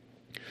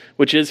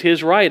 which is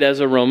his right as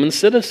a Roman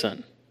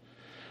citizen.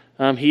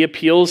 He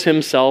appeals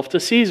himself to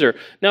Caesar.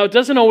 Now, it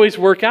doesn't always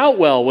work out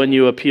well when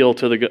you appeal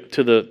to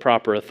the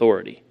proper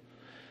authority.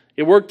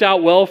 It worked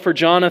out well for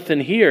Jonathan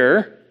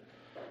here,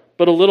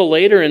 but a little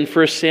later in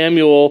 1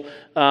 Samuel,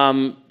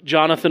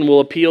 Jonathan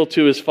will appeal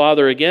to his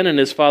father again, and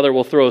his father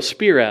will throw a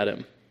spear at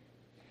him.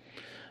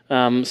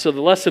 So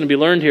the lesson to be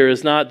learned here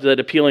is not that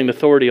appealing to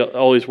authority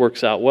always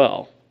works out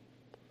well.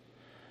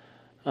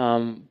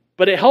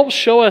 But it helps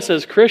show us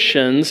as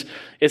Christians,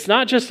 it's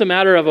not just a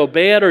matter of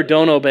obey it or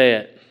don't obey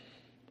it.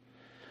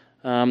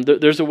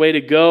 There's a way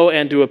to go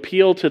and to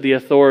appeal to the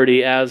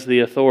authority as the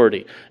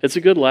authority. It's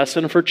a good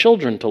lesson for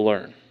children to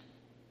learn.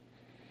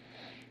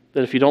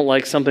 That if you don't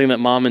like something that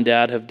mom and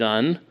dad have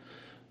done,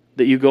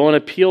 that you go and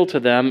appeal to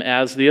them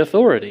as the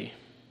authority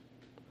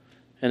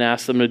and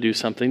ask them to do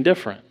something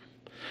different.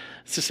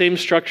 It's the same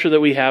structure that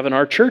we have in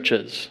our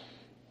churches.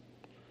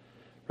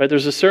 Right?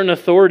 There's a certain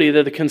authority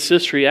that the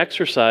consistory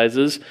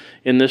exercises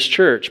in this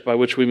church, by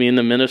which we mean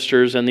the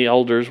ministers and the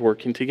elders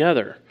working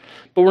together.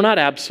 But we're not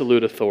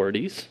absolute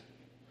authorities.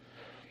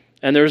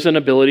 And there's an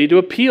ability to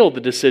appeal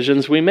the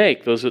decisions we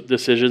make. Those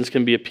decisions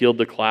can be appealed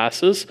to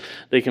classes.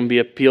 They can be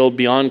appealed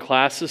beyond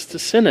classes to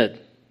synod.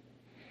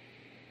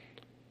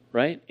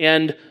 Right?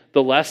 And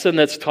the lesson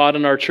that's taught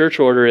in our church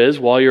order is,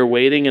 while you're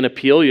waiting an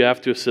appeal, you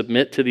have to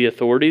submit to the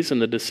authorities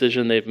and the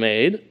decision they've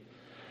made.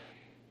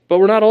 But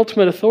we're not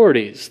ultimate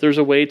authorities. There's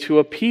a way to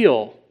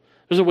appeal.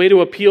 There's a way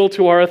to appeal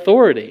to our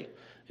authority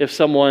if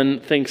someone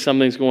thinks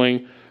something's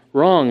going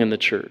wrong in the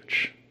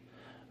church.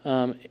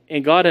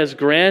 And God has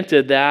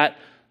granted that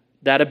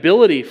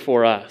ability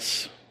for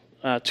us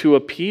to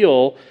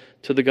appeal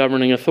to the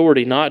governing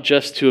authority, not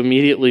just to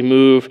immediately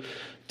move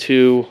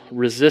to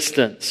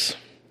resistance,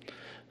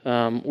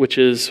 which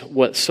is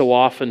what so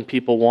often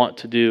people want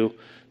to do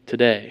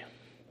today.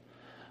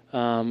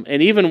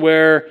 And even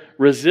where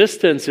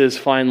resistance is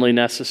finally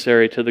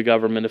necessary to the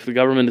government, if the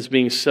government is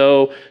being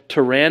so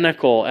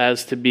tyrannical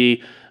as to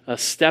be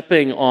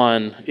stepping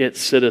on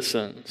its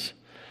citizens,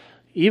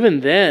 even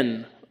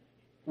then,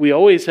 we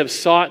always have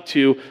sought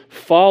to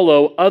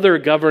follow other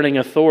governing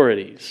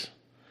authorities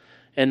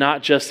and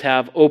not just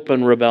have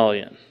open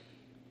rebellion.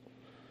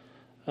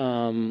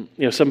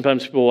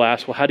 Sometimes people will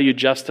ask, well, how do you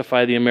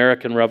justify the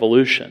American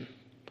Revolution?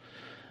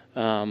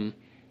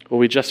 Well,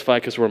 we justify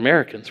because we're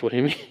Americans. What do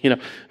you mean?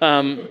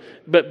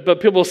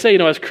 But people will say,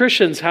 as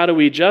Christians, how do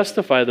we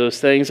justify those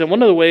things? And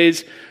one of the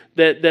ways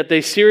that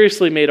they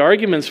seriously made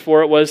arguments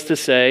for it was to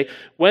say,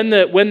 when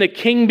the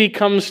king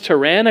becomes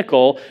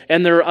tyrannical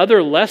and there are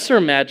other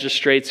lesser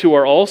magistrates who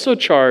are also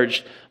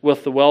charged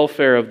with the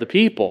welfare of the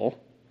people,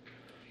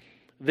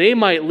 they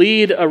might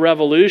lead a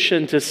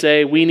revolution to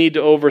say we need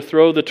to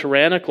overthrow the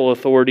tyrannical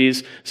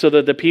authorities so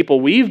that the people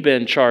we've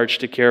been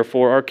charged to care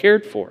for are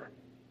cared for.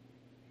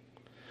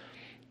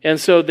 And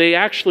so they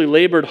actually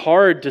labored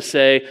hard to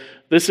say,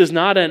 this is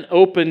not an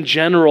open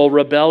general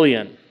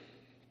rebellion.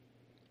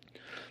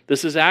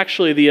 This is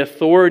actually the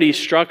authority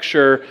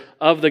structure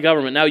of the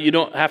government. Now, you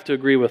don't have to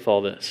agree with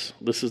all this.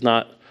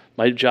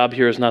 My job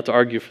here is not to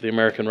argue for the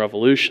American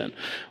Revolution.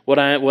 What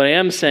I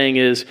am saying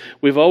is,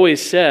 we've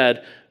always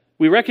said,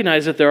 we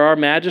recognize that there are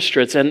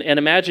magistrates, and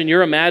imagine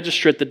you're a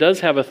magistrate that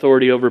does have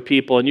authority over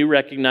people, and you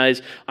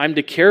recognize, I'm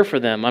to care for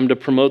them, I'm to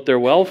promote their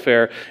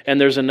welfare, and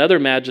there's another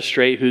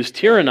magistrate who's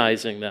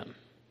tyrannizing them.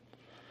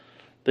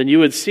 Then you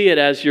would see it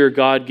as your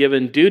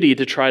God-given duty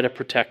to try to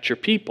protect your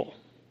people.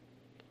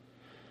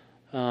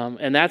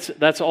 And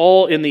that's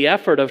all in the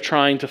effort of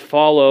trying to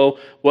follow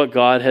what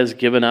God has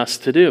given us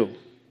to do.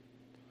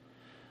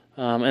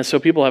 And so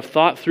people have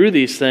thought through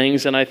these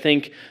things, and I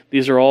think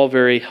these are all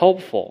very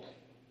helpful.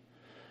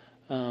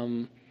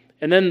 And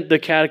then the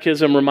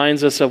Catechism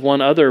reminds us of one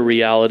other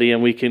reality,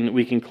 and we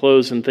can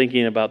close in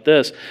thinking about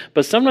this.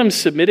 But sometimes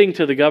submitting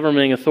to the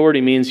governing authority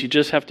means you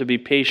just have to be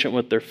patient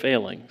with their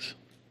failings.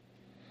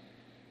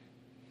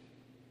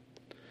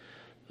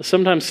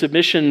 Sometimes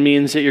submission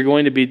means that you're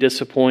going to be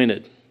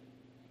disappointed,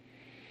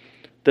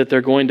 that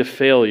they're going to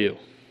fail you.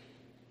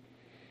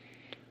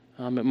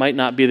 It might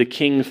not be the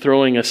king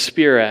throwing a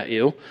spear at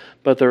you,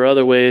 but there are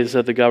other ways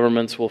that the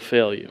governments will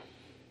fail you.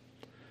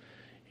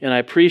 And I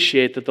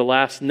appreciate that the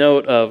last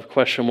note of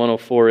question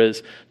 104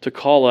 is to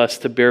call us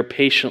to bear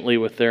patiently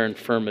with their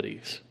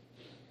infirmities.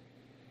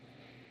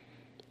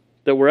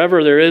 That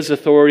wherever there is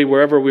authority,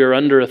 wherever we are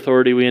under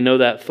authority, we know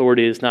that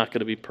authority is not going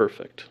to be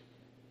perfect.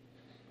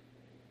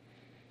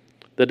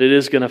 That it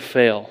is going to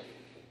fail.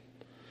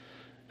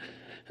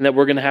 And that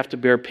we're going to have to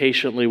bear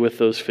patiently with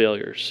those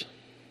failures.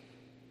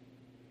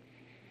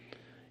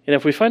 And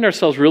if we find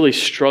ourselves really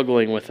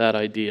struggling with that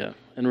idea,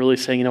 and really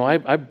saying,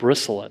 I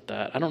bristle at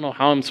that. I don't know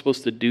how I'm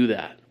supposed to do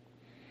that.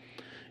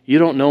 You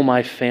don't know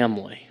my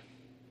family.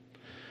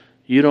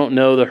 You don't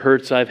know the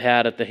hurts I've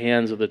had at the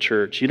hands of the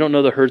church. You don't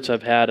know the hurts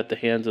I've had at the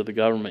hands of the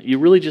government. You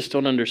really just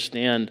don't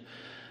understand.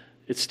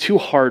 It's too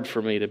hard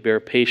for me to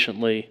bear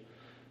patiently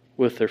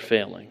with their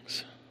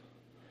failings.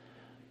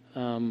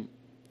 In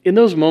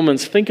those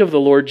moments, think of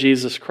the Lord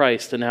Jesus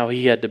Christ and how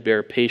he had to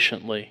bear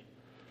patiently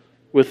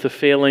with the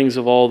failings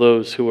of all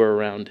those who were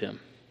around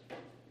him.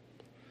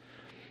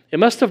 It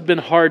must have been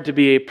hard to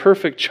be a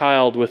perfect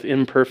child with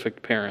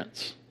imperfect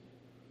parents.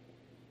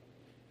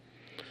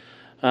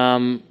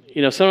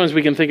 Sometimes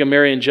we can think of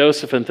Mary and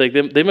Joseph and think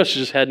they must have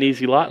just had an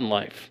easy lot in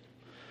life,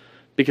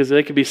 because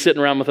they could be sitting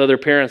around with other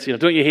parents.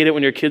 Don't you hate it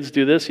when your kids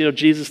do this?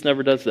 Jesus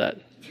never does that.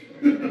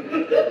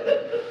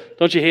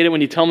 Don't you hate it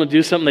when you tell them to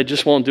do something, they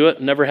just won't do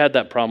it? Never had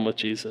that problem with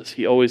Jesus.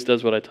 He always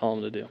does what I tell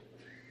him to do.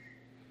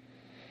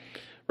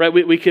 Right?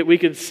 We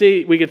could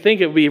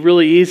think it would be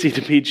really easy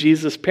to be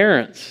Jesus'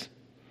 parents,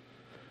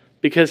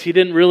 because he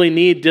didn't really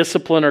need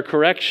discipline or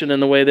correction in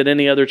the way that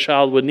any other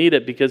child would need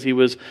it, because he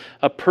was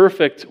a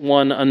perfect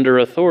one under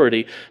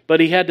authority. But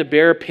he had to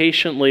bear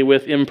patiently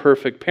with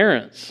imperfect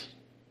parents.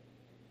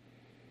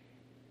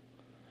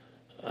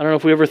 I don't know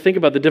if we ever think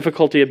about the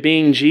difficulty of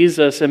being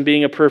Jesus and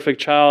being a perfect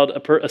child,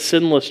 a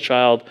sinless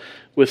child,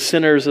 with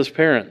sinners as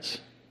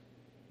parents.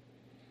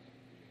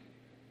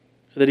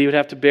 That he would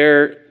have to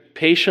bear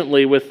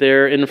patiently with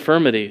their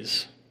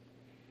infirmities,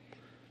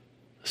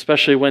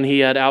 especially when he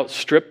had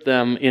outstripped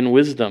them in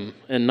wisdom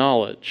and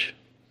knowledge.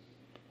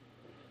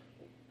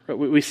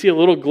 We see a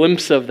little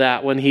glimpse of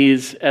that when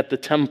he's at the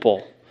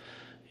temple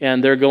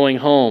and they're going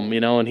home,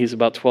 and he's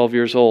about 12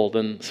 years old,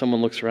 and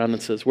someone looks around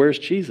and says, "Where's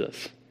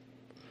Jesus?"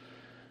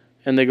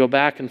 And they go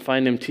back and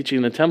find him teaching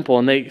in the temple,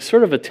 and they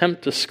sort of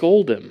attempt to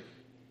scold him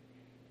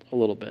a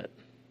little bit.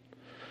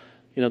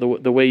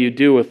 The way you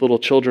do with little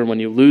children when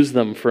you lose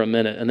them for a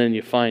minute and then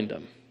you find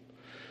them.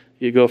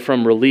 You go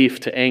from relief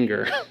to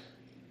anger.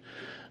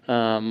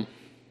 I'm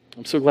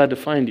so glad to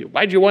find you.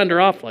 Why'd you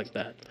wander off like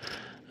that?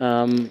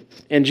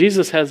 And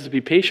Jesus has to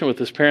be patient with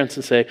his parents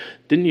and say,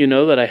 "Didn't you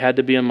know that I had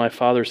to be in my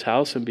Father's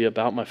house and be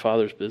about my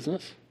Father's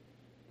business?"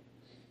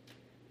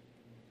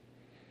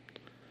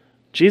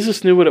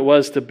 Jesus knew what it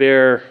was to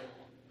bear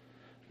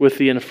with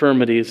the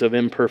infirmities of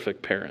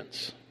imperfect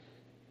parents.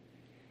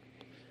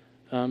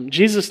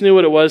 Jesus knew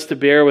what it was to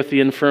bear with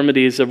the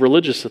infirmities of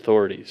religious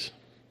authorities,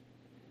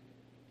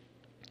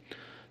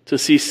 to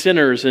see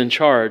sinners in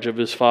charge of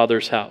his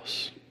Father's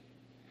house,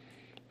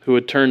 who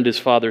had turned his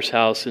Father's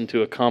house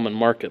into a common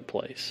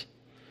marketplace,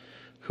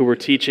 who were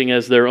teaching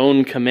as their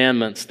own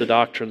commandments the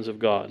doctrines of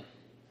God.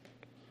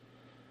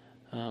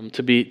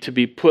 To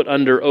be put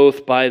under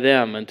oath by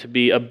them, and to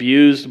be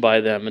abused by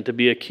them, and to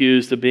be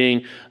accused of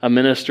being a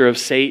minister of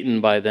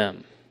Satan by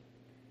them.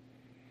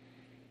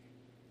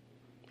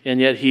 And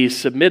yet he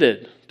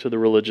submitted to the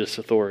religious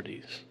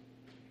authorities,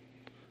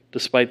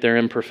 despite their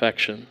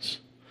imperfections.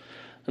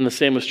 And the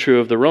same was true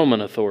of the Roman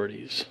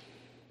authorities.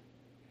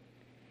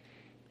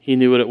 He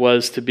knew what it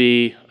was to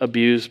be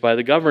abused by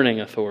the governing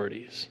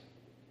authorities,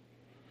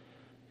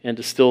 and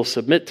to still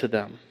submit to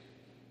them,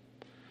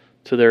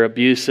 to their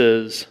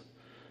abuses,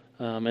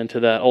 and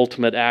to that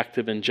ultimate act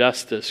of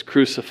injustice,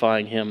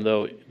 crucifying him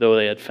though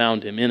they had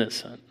found him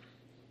innocent.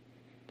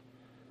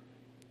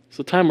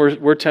 So time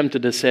we're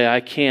tempted to say, "I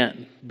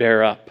can't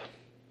bear up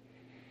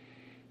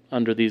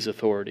under these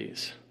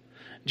authorities."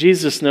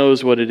 Jesus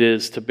knows what it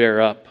is to bear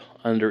up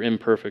under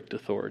imperfect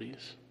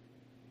authorities.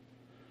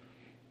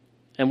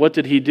 And what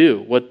did he do?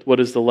 What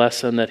is the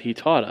lesson that he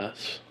taught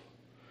us?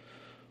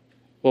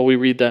 Well, we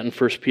read that in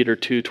 1 Peter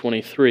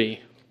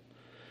 2:23.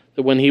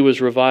 That when he was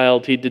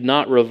reviled, he did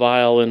not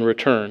revile in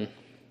return.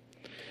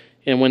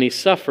 And when he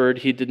suffered,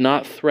 he did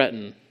not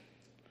threaten,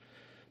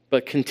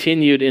 but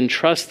continued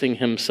entrusting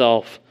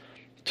himself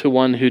to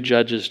one who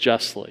judges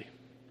justly.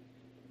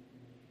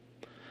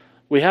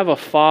 We have a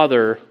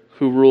Father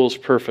who rules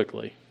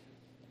perfectly.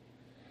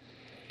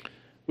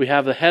 We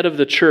have the head of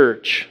the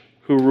church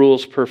who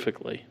rules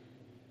perfectly.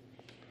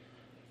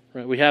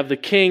 Right? We have the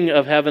King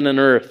of heaven and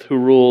earth who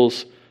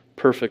rules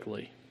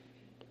perfectly.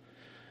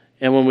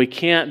 And when we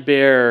can't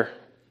bear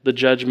the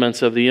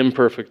judgments of the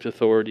imperfect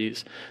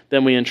authorities,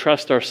 then we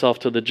entrust ourselves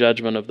to the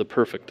judgment of the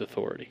perfect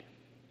authority.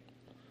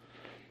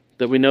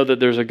 That we know that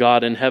there's a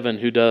God in heaven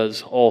who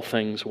does all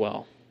things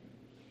well.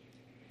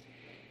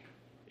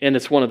 And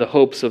it's one of the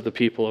hopes of the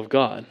people of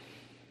God.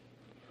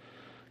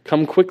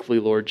 Come quickly,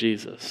 Lord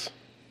Jesus.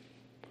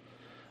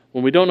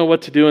 When we don't know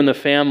what to do in the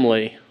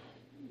family,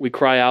 we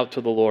cry out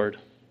to the Lord.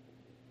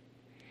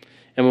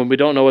 And when we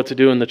don't know what to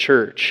do in the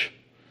church,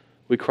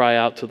 we cry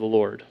out to the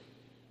Lord.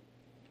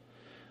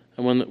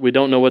 And when we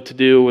don't know what to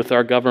do with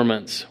our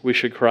governments, we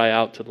should cry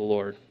out to the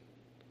Lord.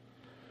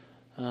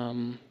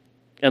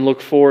 And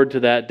look forward to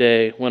that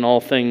day when all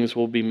things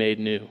will be made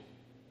new.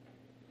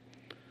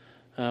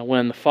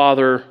 When the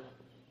Father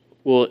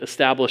will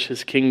establish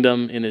his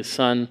kingdom in his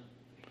Son.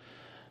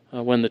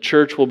 When the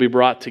church will be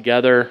brought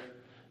together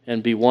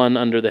and be one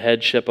under the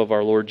headship of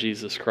our Lord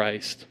Jesus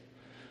Christ.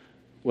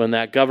 When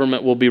that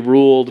government will be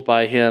ruled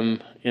by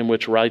him in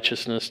which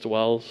righteousness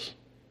dwells.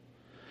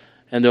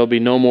 And there will be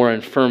no more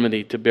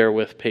infirmity to bear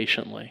with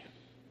patiently.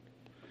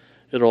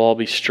 It'll all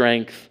be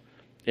strength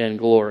and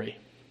glory.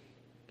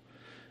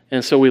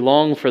 And so we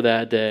long for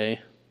that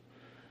day,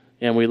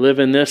 and we live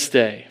in this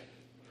day,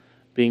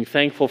 being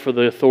thankful for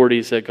the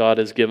authorities that God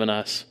has given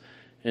us,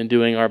 and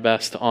doing our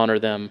best to honor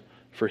them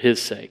for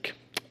his sake.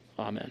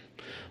 Amen.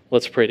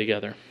 Let's pray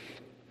together.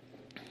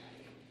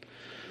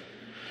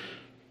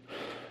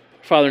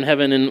 Father in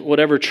heaven, in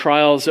whatever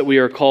trials that we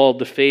are called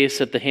to face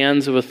at the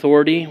hands of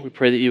authority, we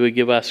pray that you would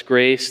give us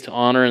grace to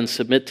honor and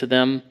submit to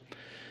them,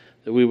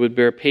 that we would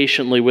bear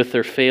patiently with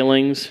their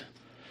failings.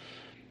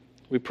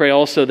 We pray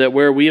also that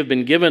where we have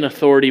been given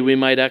authority, we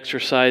might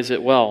exercise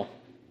it well,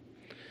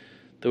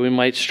 that we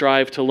might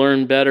strive to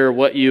learn better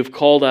what you've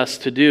called us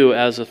to do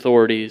as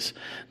authorities,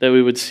 that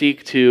we would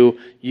seek to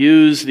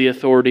use the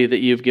authority that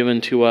you've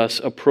given to us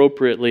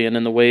appropriately and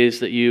in the ways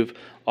that you've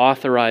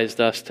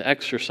authorized us to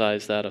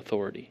exercise that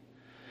authority.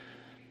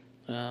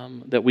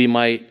 that we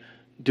might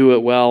do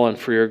it well and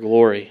for your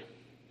glory.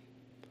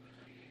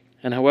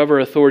 And however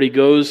authority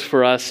goes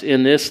for us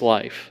in this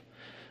life,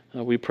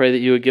 we pray that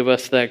you would give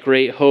us that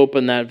great hope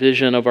and that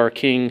vision of our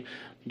King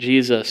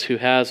Jesus, who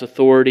has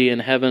authority in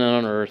heaven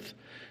and on earth,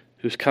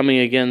 who's coming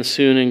again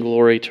soon in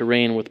glory to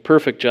reign with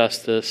perfect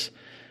justice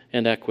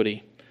and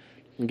equity.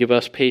 And give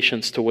us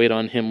patience to wait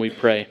on him, we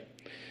pray.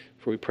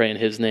 For we pray in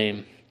his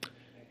name.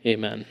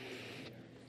 Amen.